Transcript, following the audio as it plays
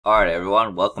Alright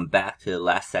everyone, welcome back to the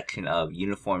last section of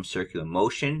uniform circular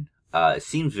motion. It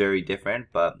seems very different,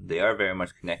 but they are very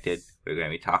much connected. We're going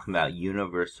to be talking about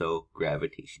universal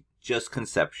gravitation, just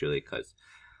conceptually, because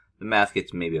the math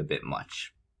gets maybe a bit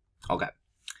much. Okay,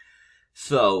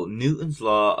 so Newton's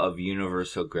law of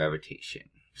universal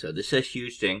gravitation. So this is a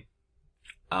huge thing.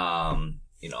 A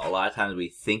lot of times we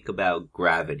think about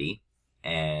gravity,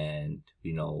 and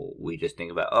we just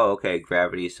think about, oh, okay,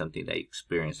 gravity is something that you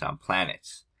experience on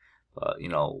planets. But,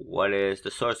 what is the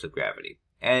source of gravity?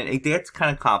 And it gets kind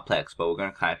of complex, but we're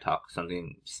going to kind of talk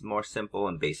something more simple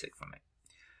and basic from it.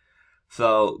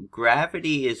 So,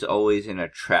 gravity is always an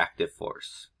attractive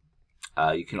force.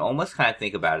 You can almost kind of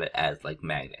think about it as like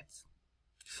magnets.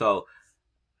 So,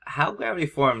 how gravity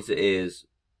forms is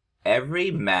every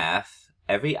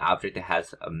object that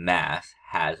has a mass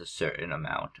has a certain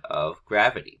amount of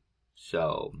gravity.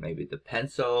 So, maybe the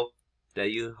pencil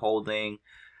that you're holding,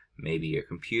 maybe your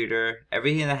computer,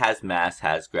 everything that has mass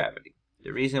has gravity.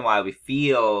 The reason why we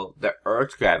feel the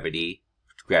Earth's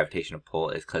gravitational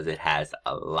pull, is because it has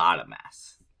a lot of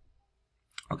mass.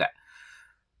 Okay.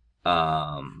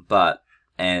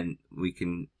 And we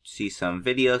can see some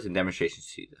videos and demonstrations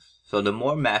to see this. So the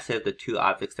more massive the two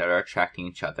objects that are attracting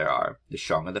each other are, the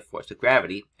stronger the force of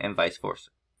gravity, and vice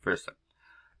versa.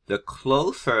 The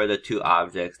closer the two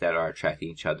objects that are attracting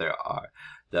each other are,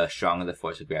 the stronger the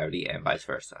force of gravity, and vice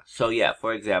versa. So yeah,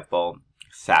 for example,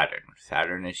 Saturn.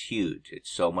 Saturn is huge. It's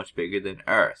so much bigger than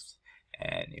Earth.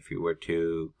 And if you were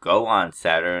to go on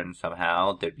Saturn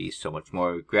somehow, there'd be so much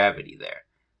more gravity there.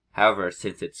 However,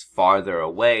 since it's farther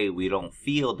away, we don't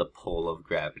feel the pull of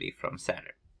gravity from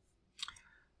Saturn.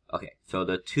 Okay, so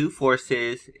the two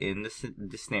forces in this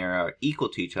scenario are equal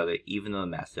to each other, even though the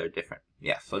masses are different.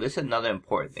 Yeah, so this is another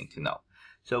important thing to know.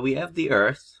 So we have the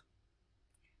Earth,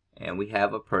 and we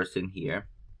have a person here,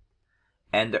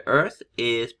 and the Earth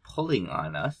is pulling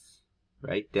on us,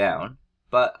 right down.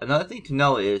 But another thing to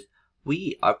know is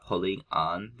we are pulling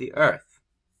on the Earth.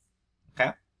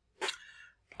 Okay?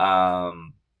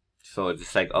 So it's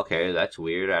just like, okay, that's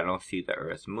weird. I don't see the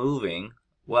Earth moving.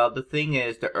 Well, the thing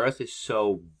is, the Earth is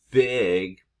so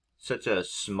big, such a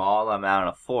small amount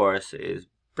of force is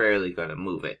barely going to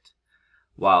move it.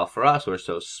 While for us, we're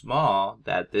so small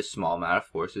that this small amount of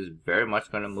force is very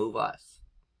much going to move us.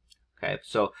 Okay,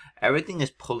 so everything is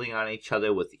pulling on each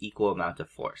other with equal amount of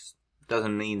force. It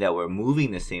doesn't mean that we're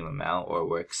moving the same amount or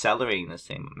we're accelerating the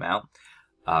same amount.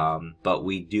 But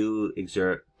we do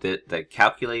exert, the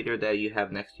calculator that you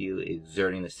have next to you is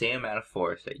exerting the same amount of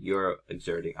force that you're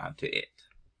exerting onto it.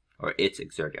 Or it's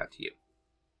exerting onto you.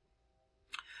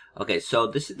 Okay, so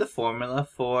this is the formula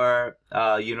for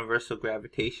universal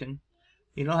gravitation.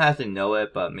 You don't have to know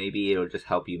it, but maybe it'll just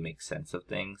help you make sense of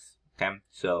things. Okay,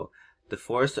 so the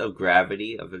force of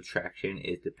gravity, of attraction,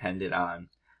 is dependent on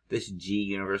this G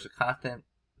universal constant,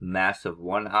 mass of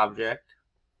one object,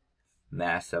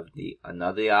 mass of the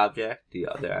other object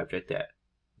that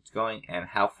it's going, and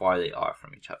how far they are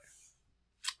from each other.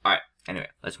 Alright, anyway,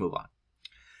 let's move on.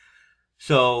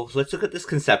 So let's look at this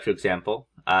conceptual example.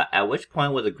 At which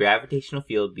point will the gravitational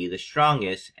field be the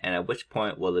strongest, and at which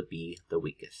point will it be the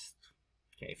weakest?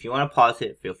 Okay, if you want to pause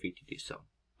it, feel free to do so.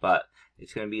 But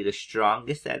it's going to be the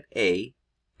strongest at A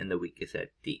and the weakest at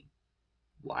D.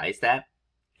 Why is that?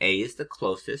 A is the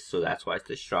closest, so that's why it's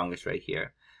the strongest right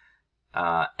here.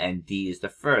 And D is the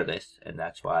furthest, and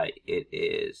that's why it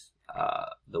is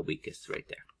the weakest right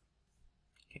there.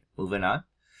 Okay, moving on.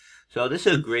 So this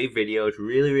is a great video. It's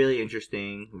really, really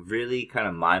interesting, really kind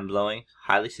of mind-blowing.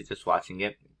 Highly suggest watching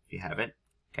it if you haven't.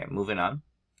 Okay, moving on.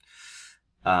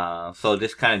 So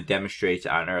this kind of demonstrates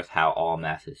on Earth how all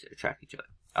masses attract each other.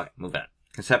 Okay, moving on.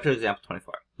 Conceptual example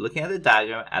 24. Looking at the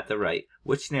diagram at the right,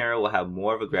 which scenario will have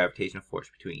more of a gravitational force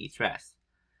between each mass?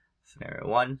 Scenario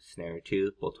 1, scenario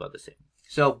 2, both will have the same.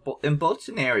 So in both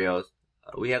scenarios,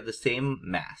 we have the same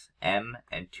mass, m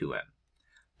and 2m.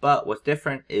 But what's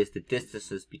different is the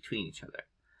distances between each other.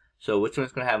 So which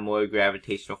one's going to have more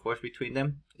gravitational force between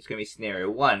them? It's going to be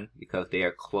scenario 1 because they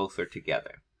are closer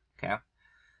together. Okay?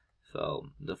 So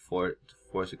the force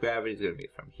of gravity is going to be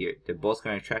from here. They're both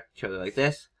going to attract each other like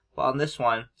this. While on this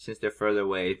one, since they're further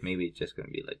away, maybe it's just going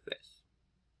to be like this.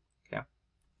 Okay?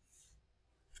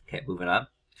 Okay, moving on.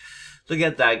 Look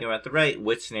at the diagram at the right.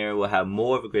 Which scenario will have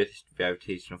more of a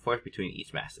gravitational force between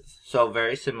each masses? So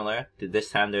very similar to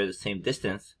this time, they're the same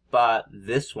distance, but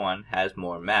this one has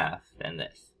more mass than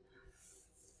this.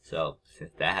 So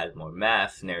since that has more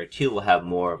mass, scenario 2 will have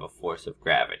more of a force of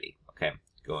gravity. Okay,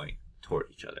 going toward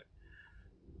each other.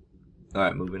 All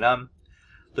right, moving on.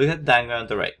 Look at the diagram on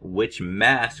the right. Which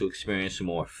mass will experience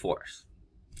more force?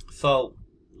 So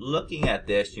looking at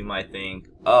this, you might think,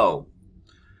 oh,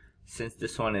 since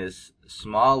this one is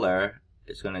smaller,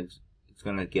 it's gonna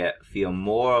feel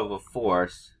more of a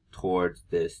force towards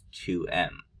this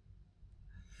 2m.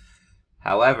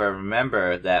 However,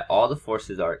 remember that all the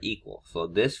forces are equal. So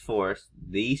this force,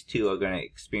 these two are going to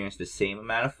experience the same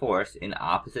amount of force in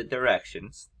opposite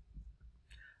directions.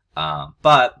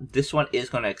 But this one is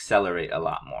going to accelerate a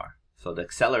lot more. So the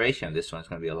acceleration of this one is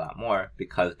going to be a lot more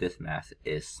because this mass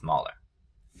is smaller.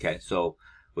 Okay, so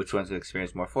which one's going to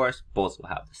experience more force? Both will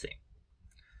have the same.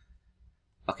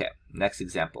 Okay, next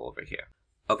example over here.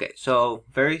 Okay, so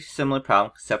very similar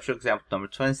problem, conceptual example number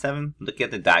 27. Look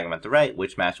at the diagram at the right,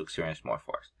 which mass will experience more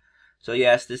force. So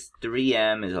yes, this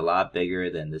 3m is a lot bigger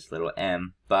than this little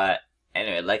m, but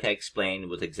anyway, like I explained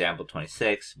with example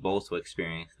 26, both will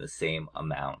experience the same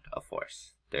amount of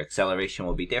force. Their acceleration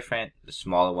will be different. The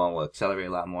smaller one will accelerate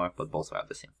a lot more, but both will have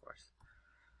the same force.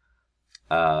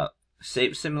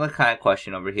 Similar kind of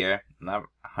question over here. I'm not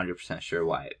 100% sure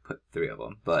why I put 3 of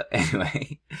them, but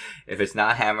anyway, if it's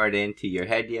not hammered into your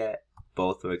head yet,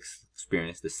 both will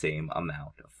experience the same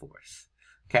amount of force.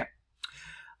 Okay.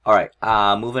 All right.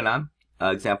 Moving on.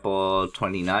 Example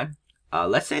 29.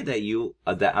 Let's say that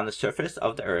that on the surface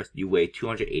of the Earth you weigh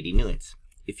 280 newtons.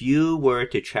 If you were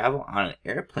to travel on an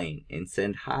airplane and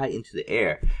ascend high into the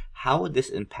air, how would this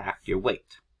impact your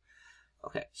weight?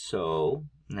 Okay. So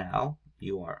now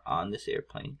you are on this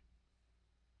airplane,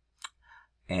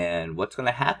 and what's going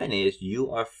to happen is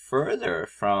you are further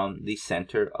from the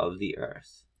center of the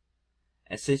Earth.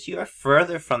 And since you are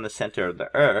further from the center of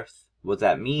the Earth, what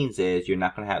that means is you're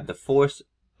not going to have the force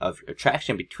of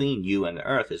attraction between you and the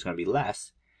Earth is going to be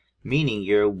less, meaning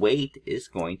your weight is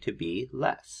going to be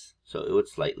less. So it would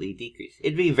slightly decrease.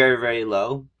 It'd be very, very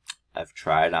low. I've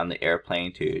tried on the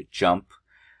airplane to jump.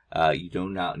 You do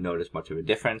not notice much of a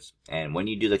difference, and when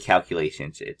you do the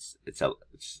calculations, it's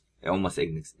almost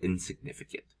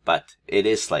insignificant, but it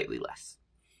is slightly less.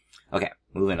 Okay,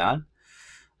 moving on.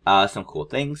 Some cool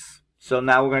things. So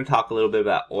now we're going to talk a little bit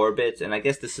about orbits, and I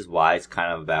guess this is why it's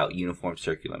kind of about uniform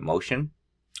circular motion.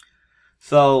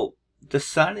 So the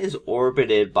sun is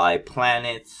orbited by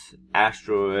planets,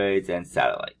 asteroids, and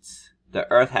satellites. The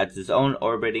Earth has its own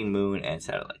orbiting moon and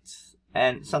satellites.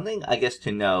 And something I guess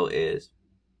to know is,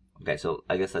 okay, so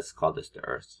I guess let's call this the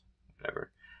Earth,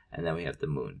 whatever. And then we have the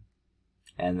moon.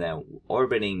 And then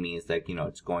orbiting means that,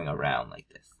 it's going around like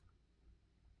this.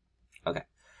 Okay.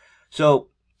 So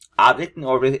objects in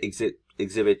orbit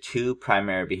exhibit two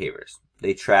primary behaviors.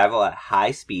 They travel at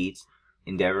high speeds,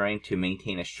 endeavoring to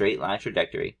maintain a straight line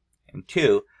trajectory. And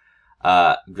two,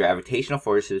 gravitational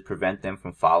forces prevent them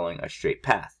from following a straight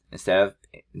path,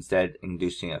 instead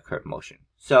inducing a curved motion.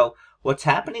 So what's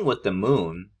happening with the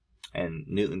moon, and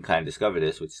Newton kind of discovered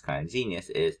this, which is kind of genius,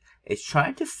 is it's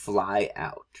trying to fly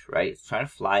out, right? It's trying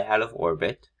to fly out of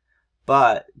orbit,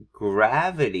 but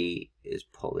gravity is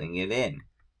pulling it in.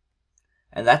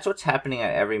 And that's what's happening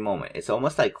at every moment. It's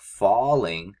almost like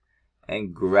falling,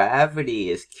 and gravity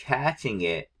is catching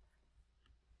it,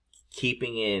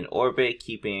 keeping it in orbit,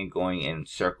 keeping it going in a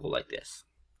circle like this.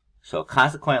 So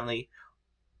consequently,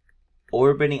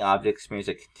 orbiting objects experience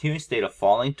a continuous state of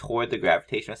falling toward the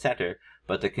gravitational center,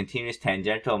 but the continuous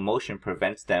tangential motion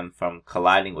prevents them from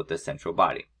colliding with the central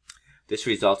body. This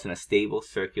results in a stable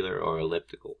circular or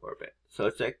elliptical orbit. So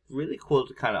it's like really cool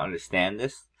to kind of understand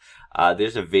this.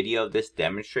 There's a video of this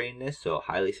demonstrating this, so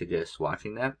I highly suggest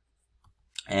watching that.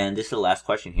 And this is the last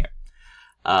question here.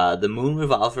 The moon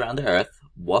revolves around the Earth.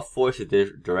 What force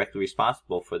is directly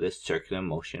responsible for this circular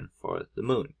motion for the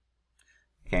moon?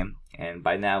 Okay, and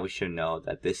by now we should know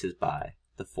that this is by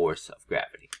the force of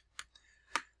gravity.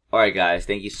 Alright guys,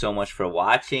 thank you so much for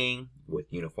watching with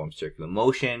uniform circular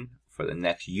motion. For the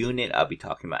next unit, I'll be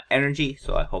talking about energy,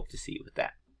 so I hope to see you with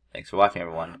that. Thanks for watching,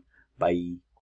 everyone. Bye.